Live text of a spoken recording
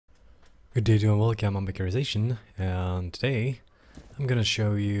Good day and welcome, I'm Bakerization, and today I'm gonna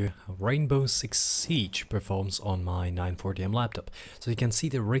show you how Rainbow Six Siege performs on my 940M laptop. So you can see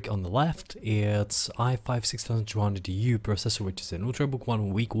the rig on the left, it's i5 6200U processor, which is an Ultrabook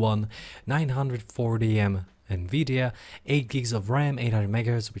 1 week 1, 940M nVidia, 8 gigs of RAM, 800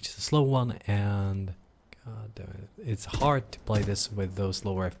 MHz, which is a slow one, and God damn it, it's hard to play this with those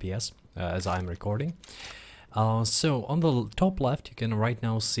lower FPS as I'm recording. So on the top left you can right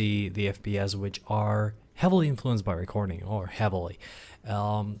now see the FPS, which are heavily influenced by recording, or heavily.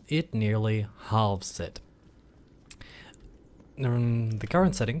 It nearly halves it. The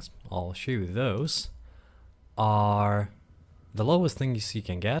current settings, I'll show you those, are the lowest things you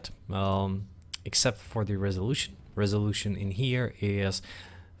can get, except for the resolution. Resolution in here is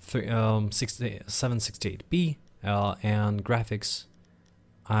 768p, and graphics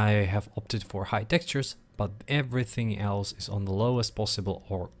I have opted for high textures, but everything else is on the lowest possible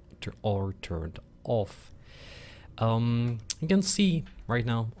or turned off. You can see right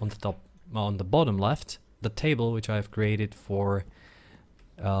now on the top, on the bottom left, the table which I've created for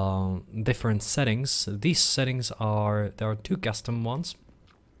different settings. These settings there are two custom ones.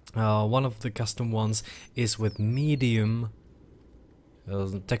 One of the custom ones is with medium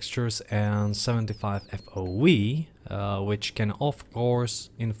textures and 75 FOV, which can of course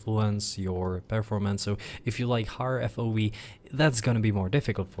influence your performance. So if you like higher FOV, that's gonna be more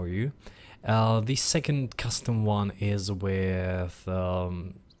difficult for you. The second custom one is with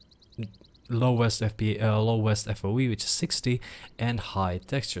lowest FOV, which is 60, and high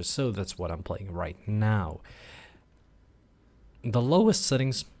textures. So that's what I'm playing right now. The lowest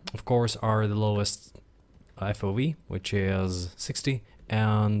settings, of course, are the lowest FOV, which is 60,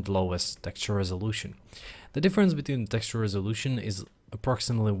 and lowest texture resolution. The difference between texture resolution is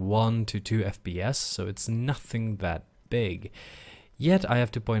approximately 1 to 2 FPS, so it's nothing that big. Yet I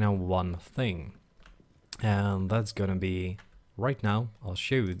have to point out one thing, and that's gonna be right now. I'll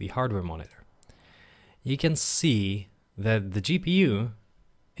show you the hardware monitor. You can see that the GPU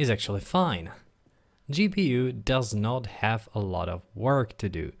is actually fine. GPU does not have a lot of work to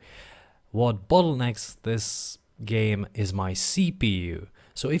do. What bottlenecks this game is my CPU.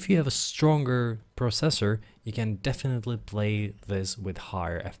 So if you have a stronger processor, you can definitely play this with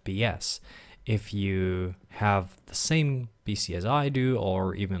higher FPS. If you have the same PC as I do,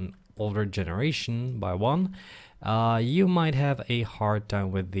 or even older generation by one, you might have a hard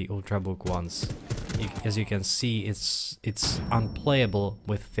time with the Ultrabook ones. As you can see, it's unplayable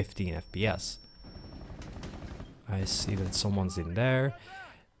with 15 FPS. I see that someone's in there.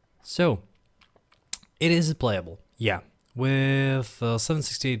 So it is playable, yeah. With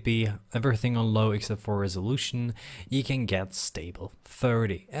 768p, everything on low except for resolution, you can get stable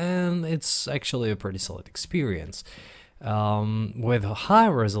 30, and it's actually a pretty solid experience. With high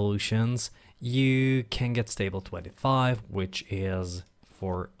resolutions, you can get stable 25, which is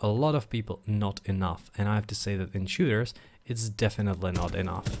for a lot of people not enough, and I have to say that in shooters, it's definitely not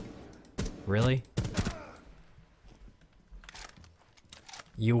enough. Really?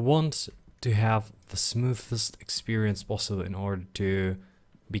 You want to have the smoothest experience possible in order to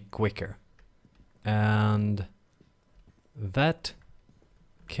be quicker, and that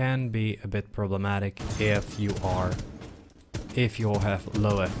can be a bit problematic if you have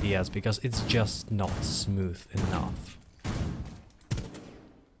low FPS, because it's just not smooth enough.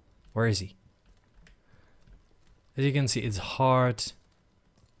 Where is he? As you can see, it's hard.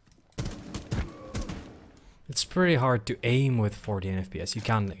 It's pretty hard to aim with 14 FPS, you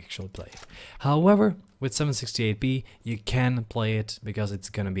can't actually play it. However, with 768p, you can play it because it's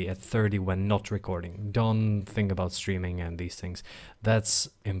gonna be at 30 when not recording. Don't think about streaming and these things, that's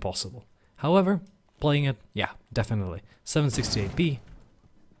impossible. However, playing it, yeah, definitely. 768p,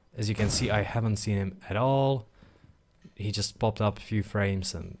 as you can see, I haven't seen him at all. He just popped up a few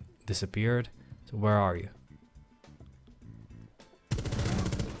frames and disappeared. So where are you?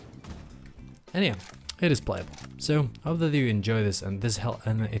 And yeah, it is playable. So hope that you enjoy this, and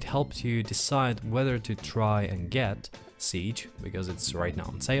it helps you decide whether to try and get Siege, because it's right now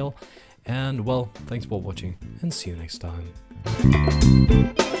on sale. And well, thanks for watching, and see you next time.